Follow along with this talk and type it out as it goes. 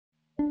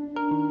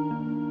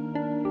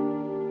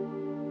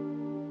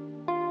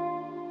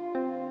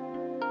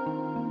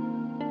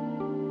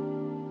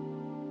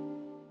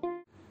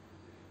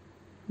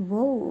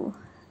Whoa,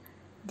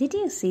 did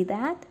you see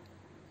that?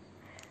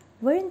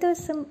 Weren't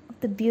those some of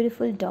the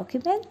beautiful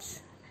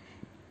documents?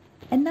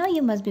 And now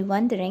you must be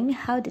wondering,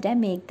 how did I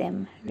make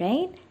them,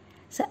 right?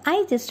 So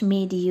I just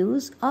made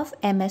use of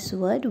MS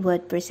Word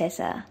word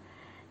processor.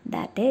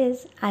 That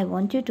is, I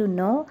want you to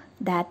know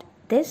that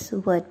this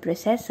word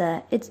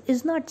processor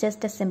is not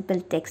just a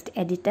simple text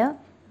editor,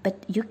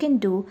 but you can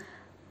do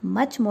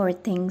much more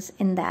things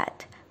in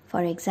that.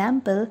 For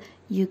example,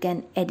 you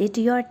can edit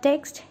your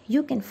text,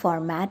 you can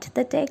format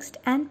the text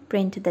and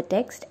print the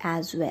text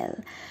as well.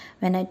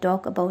 When I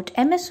talk about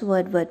MS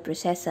Word word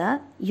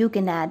processor, you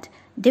can add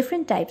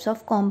different types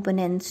of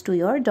components to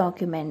your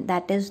document.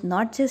 That is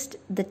not just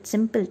the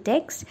simple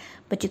text,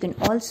 but you can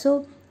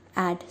also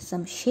add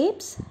some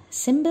shapes,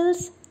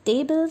 symbols,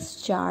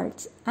 tables,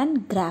 charts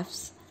and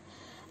graphs.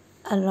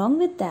 Along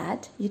with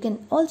that, you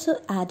can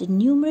also add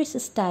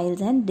numerous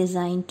styles and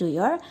design to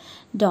your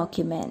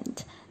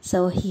document.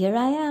 So here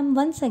I am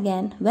once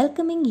again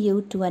welcoming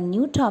you to a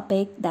new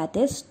topic, that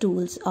is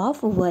tools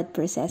of word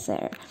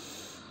processor.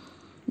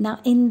 Now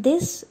in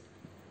this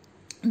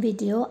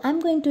video, I'm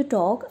going to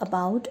talk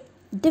about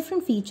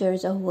different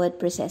features of word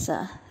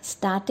processor.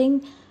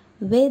 Starting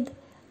with,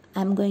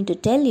 I'm going to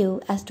tell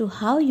you as to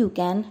how you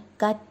can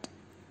cut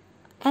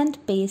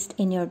and paste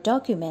in your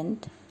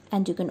document,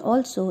 and you can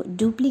also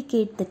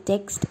duplicate the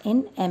text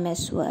in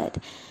MS Word.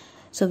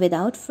 So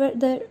without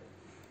further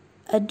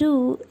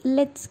ado,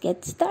 let's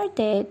get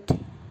started.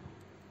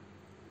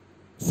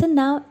 So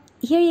now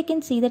here you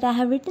can see that I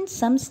have written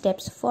some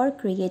steps for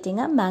creating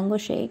a mango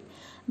shake.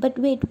 But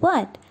wait,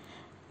 what?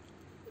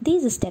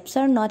 These steps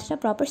are not in a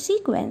proper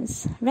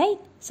sequence, right?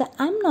 So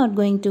I'm not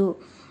going to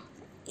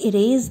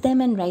erase them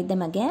and write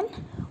them again.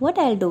 What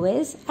I'll do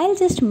is I'll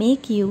just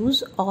make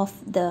use of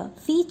the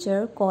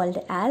feature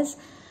called as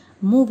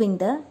moving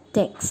the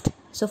text.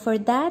 So for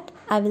that,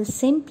 I will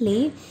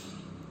simply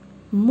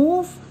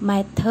move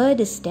my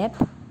third step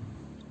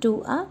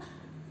to a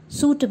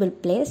suitable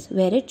place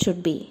where it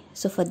should be.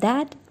 So for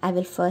that, I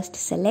will first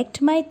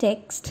select my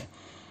text.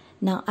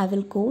 Now I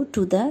will go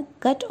to the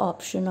cut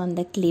option on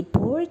the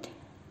clipboard,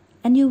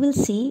 and you will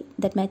see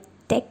that my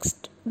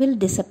text will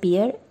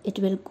disappear. It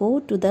will go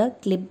to the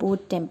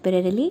clipboard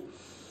temporarily.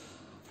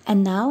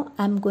 And now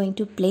I'm going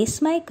to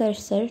place my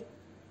cursor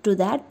to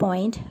that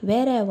point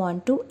where I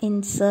want to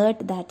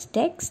insert that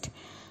text.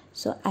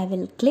 So I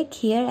will click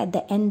here at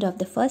the end of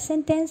the first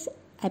sentence.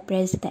 I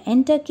press the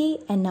enter key,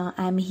 and now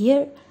I'm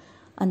here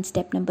on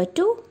step number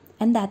 2,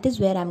 and that is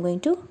where I'm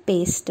going to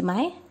paste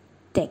my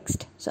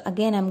text. So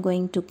again, I'm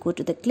going to go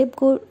to the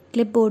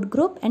clipboard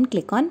group and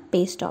click on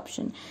paste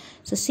option.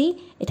 So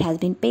see, it has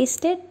been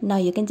pasted. Now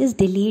you can just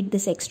delete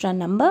this extra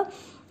number,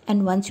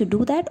 and once you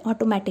do that,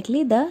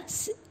 automatically the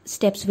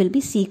steps will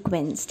be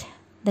sequenced.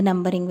 The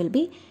numbering will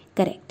be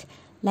correct.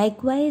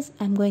 Likewise,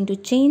 I'm going to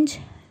change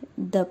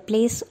the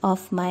place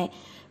of my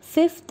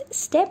 5th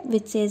step,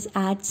 which is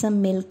add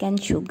some milk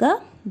and sugar,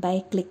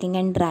 by clicking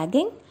and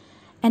dragging.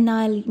 And now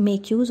I'll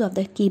make use of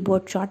the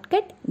keyboard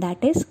shortcut,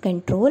 that is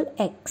Ctrl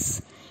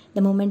X.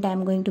 The moment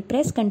I'm going to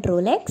press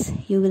Ctrl X,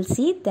 you will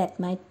see that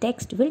my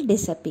text will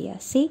disappear.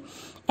 See?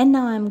 And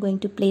now I'm going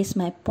to place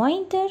my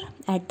pointer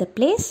at the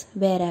place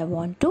where I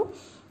want to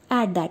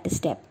add that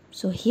step.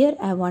 So here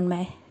I want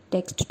my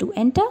text to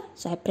enter.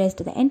 So I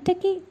pressed the enter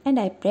key and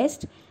I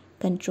pressed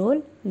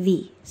Ctrl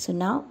V. So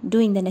now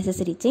doing the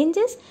necessary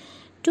changes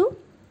to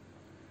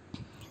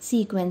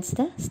sequence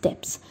the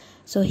steps.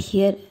 So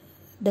here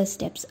the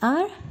steps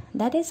are,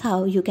 that is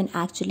how you can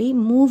actually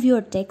move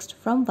your text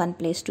from one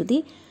place to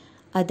the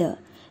other.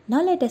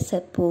 Now let us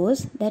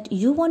suppose that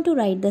you want to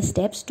write the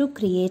steps to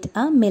create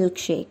a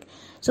milkshake.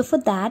 So for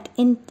that,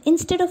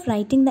 instead of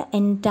writing the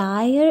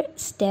entire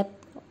step,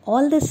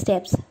 all the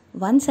steps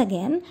once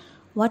again,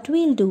 what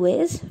we'll do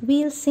is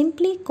we'll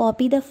simply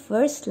copy the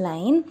first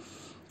line.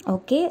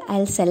 Okay,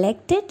 I'll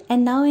select it,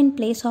 and now in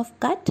place of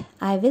cut,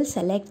 I will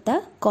select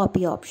the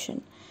copy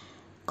option.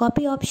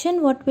 Copy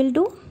option, what will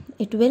do?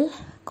 It will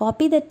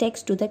copy the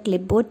text to the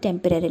clipboard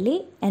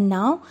temporarily, and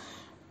now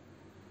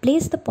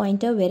place the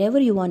pointer wherever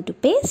you want to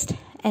paste,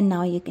 and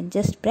now you can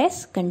just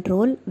press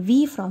Ctrl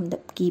V from the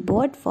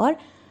keyboard for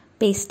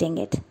pasting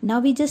it. Now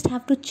we just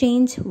have to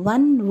change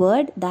one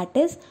word, that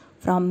is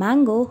from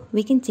mango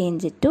we can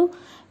change it to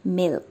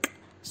milk.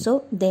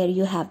 So there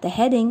you have the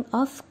heading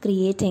of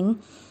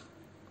creating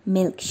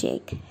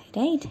milkshake,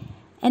 right?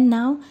 And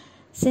now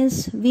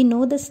since we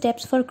know the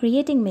steps for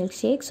creating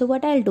milkshake, so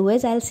what I'll do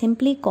is I'll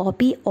simply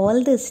copy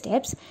all the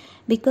steps,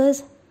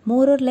 because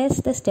more or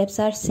less the steps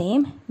are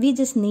same. We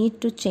just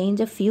need to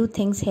change a few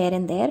things here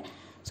and there.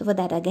 So for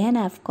that, again,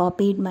 I've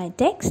copied my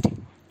text,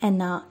 and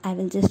now I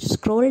will just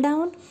scroll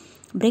down,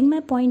 bring my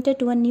pointer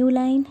to a new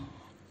line,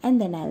 and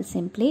then I'll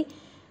simply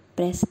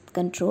press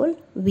Ctrl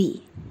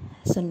V.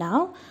 So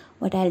now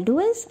what I'll do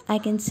is I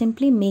can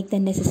simply make the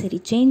necessary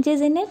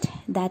changes in it.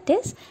 That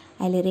is,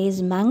 I'll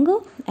erase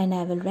mango and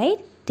I will write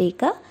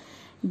take a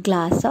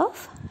glass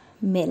of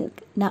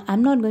milk. Now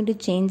I'm not going to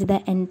change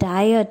the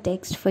entire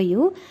text for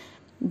you.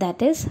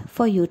 That is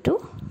for you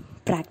to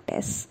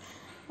practice.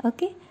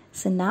 Okay.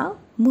 So now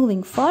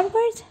moving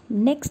forward,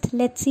 next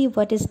let's see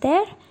what is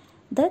there.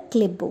 The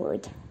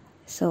clipboard.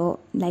 So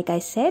like I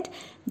said,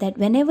 that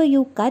whenever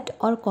you cut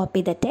or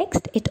copy the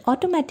text, it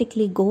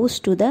automatically goes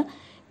to the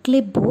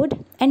clipboard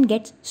and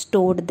gets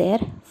stored there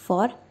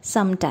for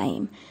some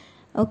time.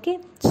 Okay,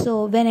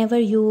 so whenever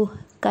you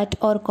cut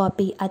or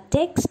copy a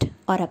text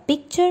or a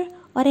picture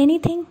or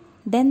anything,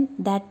 then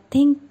that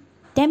thing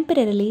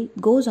temporarily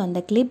goes on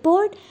the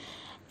clipboard,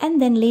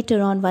 and then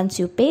later on, once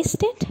you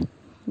paste it,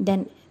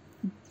 then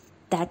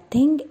that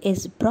thing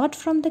is brought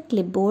from the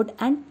clipboard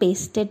and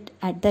pasted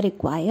at the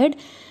required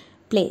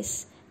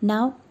place.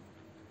 Now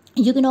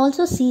you can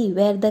also see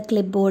where the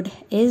clipboard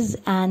is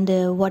and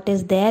what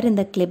is there in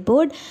the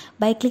clipboard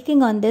by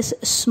clicking on this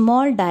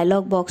small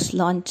dialog box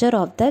launcher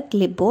of the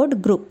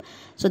clipboard group.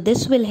 So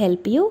this will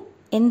help you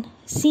in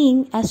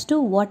seeing as to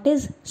what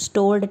is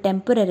stored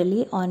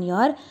temporarily on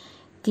your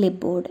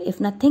clipboard. If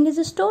nothing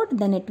is stored,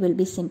 then it will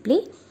be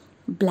simply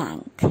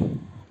blank.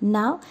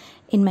 Now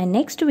in my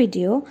next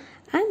video,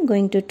 I'm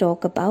going to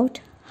talk about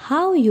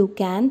how you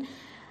can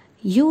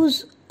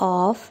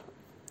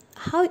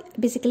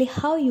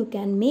how you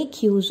can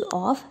make use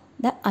of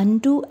the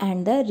undo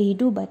and the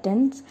redo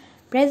buttons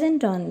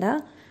present on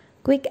the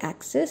quick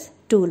access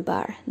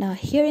toolbar. Now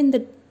here in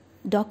the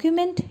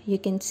document, you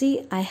can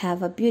see I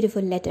have a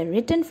beautiful letter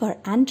written for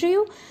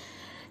Andrew,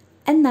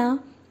 and now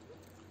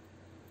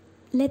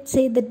let's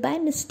say that by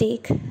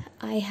mistake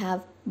I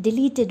have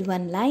deleted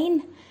one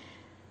line.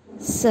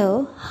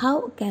 So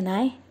how can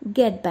I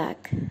get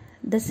back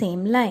the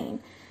same line?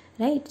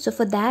 Right, so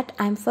for that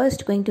I'm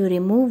first going to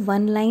remove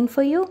one line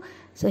for you.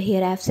 So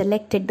here I have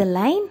selected the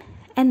line,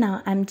 and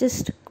now I'm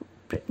just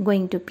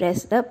going to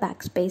press the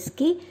backspace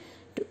key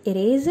to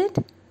erase it.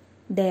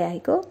 There I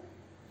go.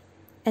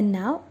 And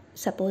now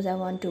suppose I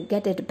want to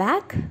get it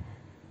back,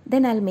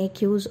 then I'll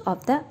make use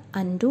of the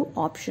undo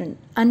option.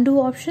 Undo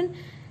option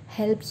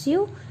helps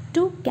you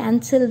to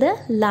cancel the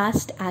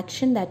last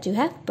action that you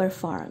have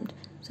performed.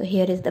 So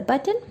here is the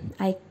button.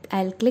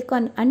 I'll click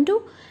on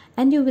undo,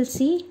 and you will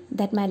see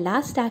that my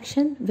last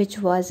action, which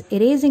was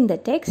erasing the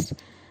text,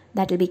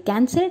 that will be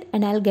cancelled,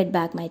 and I'll get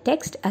back my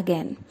text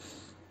again.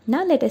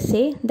 Now let us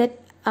say that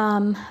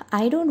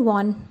I don't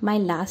want my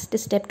last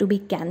step to be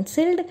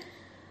cancelled.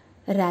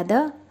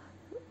 Rather,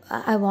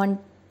 I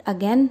want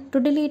again to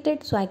delete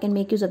it, so I can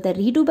make use of the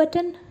redo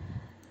button.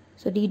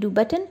 So redo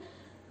button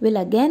will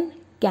again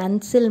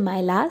cancel my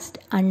last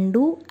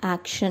undo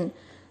action.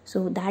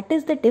 So that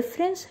is the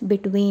difference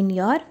between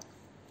your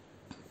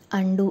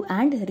undo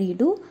and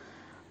redo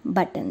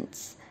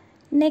buttons.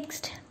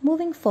 Next,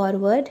 moving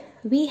forward,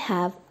 we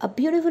have a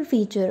beautiful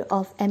feature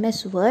of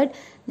MS Word,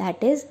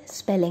 that is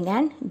spelling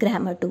and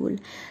grammar tool.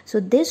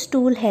 So this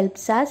tool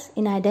helps us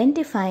in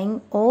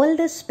identifying all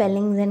the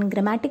spellings and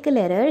grammatical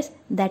errors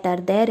that are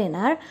there in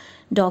our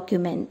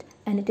document,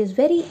 and it is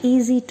very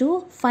easy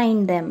to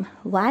find them.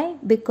 Why?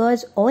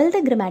 Because all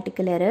the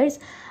grammatical errors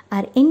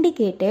are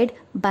indicated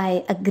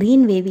by a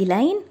green wavy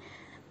line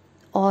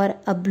or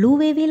a blue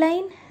wavy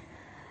line,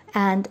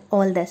 and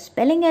all the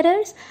spelling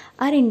errors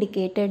are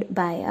indicated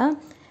by a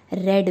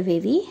red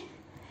wavy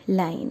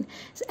line.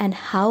 And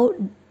how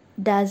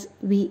does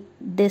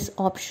this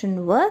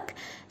option work?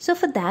 So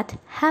for that,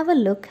 have a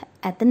look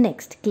at the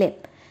next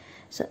clip.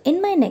 So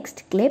in my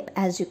next clip,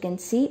 as you can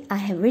see, I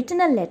have written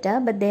a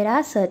letter, but there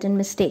are certain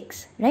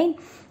mistakes, right?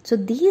 So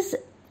these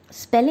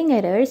spelling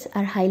errors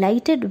are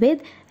highlighted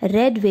with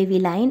red wavy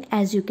line,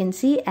 as you can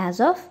see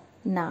as of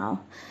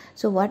now.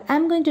 So what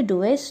I'm going to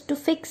do is, to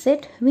fix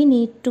it, we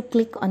need to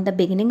click on the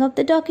beginning of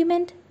the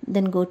document,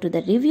 then go to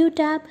the review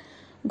tab,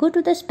 go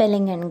to the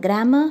spelling and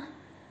grammar.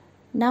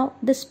 Now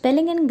the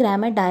spelling and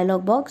grammar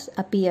dialog box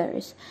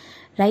appears.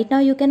 Right now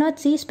you cannot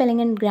see spelling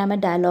and grammar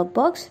dialog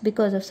box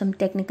because of some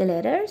technical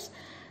errors.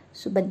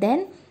 So but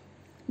then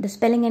the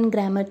spelling and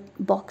grammar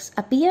box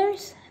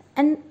appears,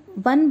 and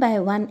one by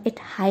one it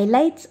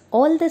highlights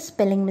all the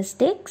spelling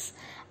mistakes,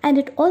 and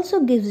it also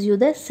gives you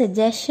the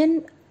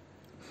suggestion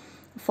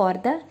for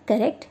the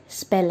correct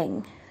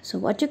spelling. So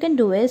what you can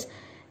do is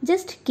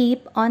just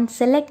keep on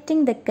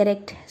selecting the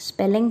correct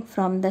spelling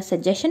from the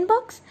suggestion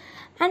box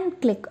and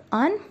click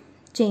on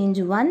change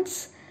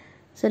once.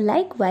 So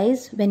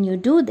likewise, when you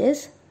do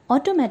this,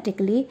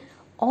 automatically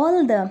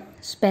all the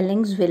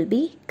spellings will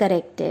be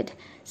corrected.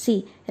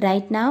 See,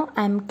 right now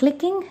I'm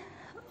clicking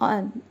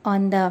on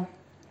the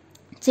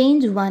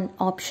change one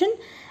option,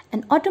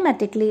 and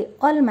automatically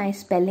all my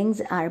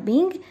spellings are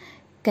being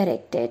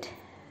corrected.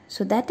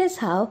 So that is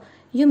how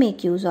you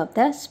make use of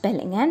the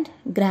spelling and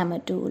grammar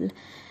tool.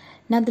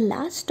 Now the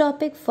last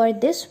topic for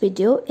this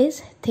video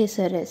is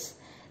Thesaurus.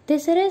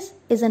 Thesaurus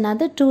is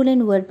another tool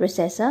in word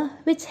processor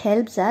which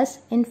helps us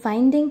in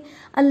finding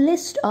a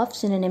list of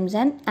synonyms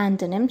and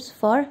antonyms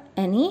for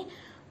any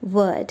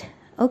word.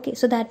 Okay,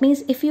 so that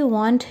means if you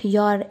want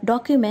your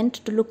document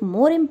to look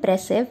more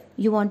impressive,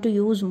 you want to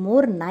use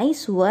more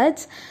nice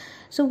words,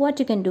 so what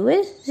you can do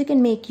is you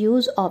can make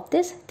use of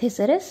this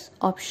Thesaurus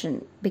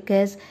option,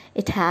 because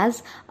it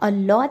has a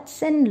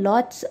lots and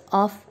lots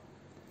of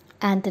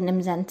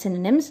antonyms and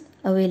synonyms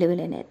available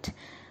in it.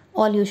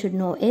 All you should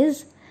know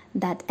is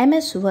that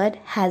MS Word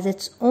has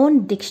its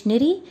own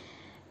dictionary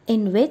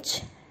in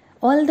which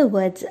all the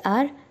words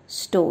are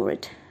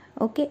stored.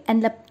 Okay,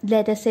 and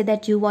let us say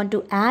that you want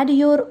to add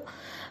your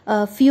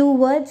few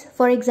words.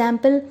 For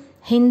example,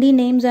 Hindi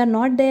names are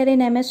not there in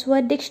MS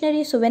Word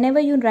dictionary, so whenever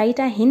you write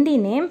a Hindi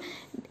name,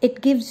 it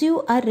gives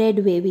you a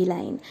red wavy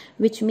line,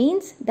 which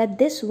means that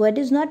this word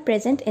is not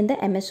present in the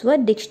MS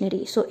Word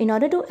dictionary. So in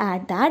order to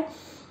add that,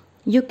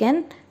 you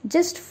can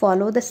just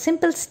follow the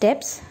simple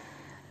steps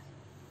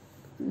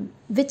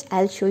which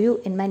I'll show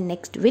you in my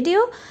next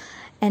video.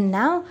 And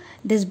now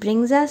this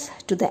brings us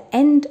to the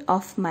end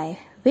of my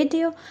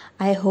video.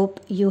 I hope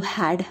you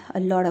had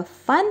a lot of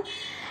fun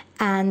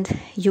and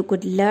you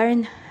could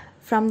learn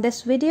from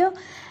this video.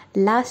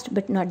 Last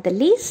but not the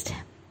least,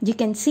 you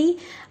can see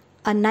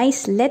a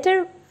nice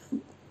letter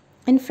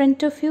in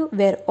front of you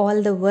where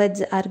all the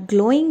words are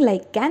glowing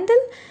like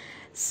candle.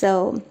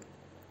 So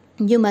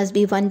you must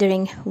be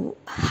wondering,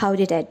 how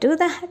did I do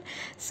that?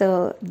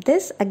 So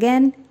this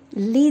again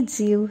leads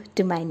you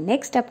to my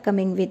next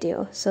upcoming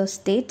video. So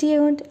stay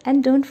tuned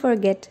and don't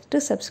forget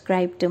to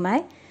subscribe to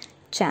my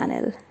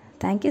channel.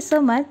 Thank you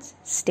so much.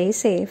 Stay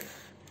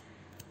safe.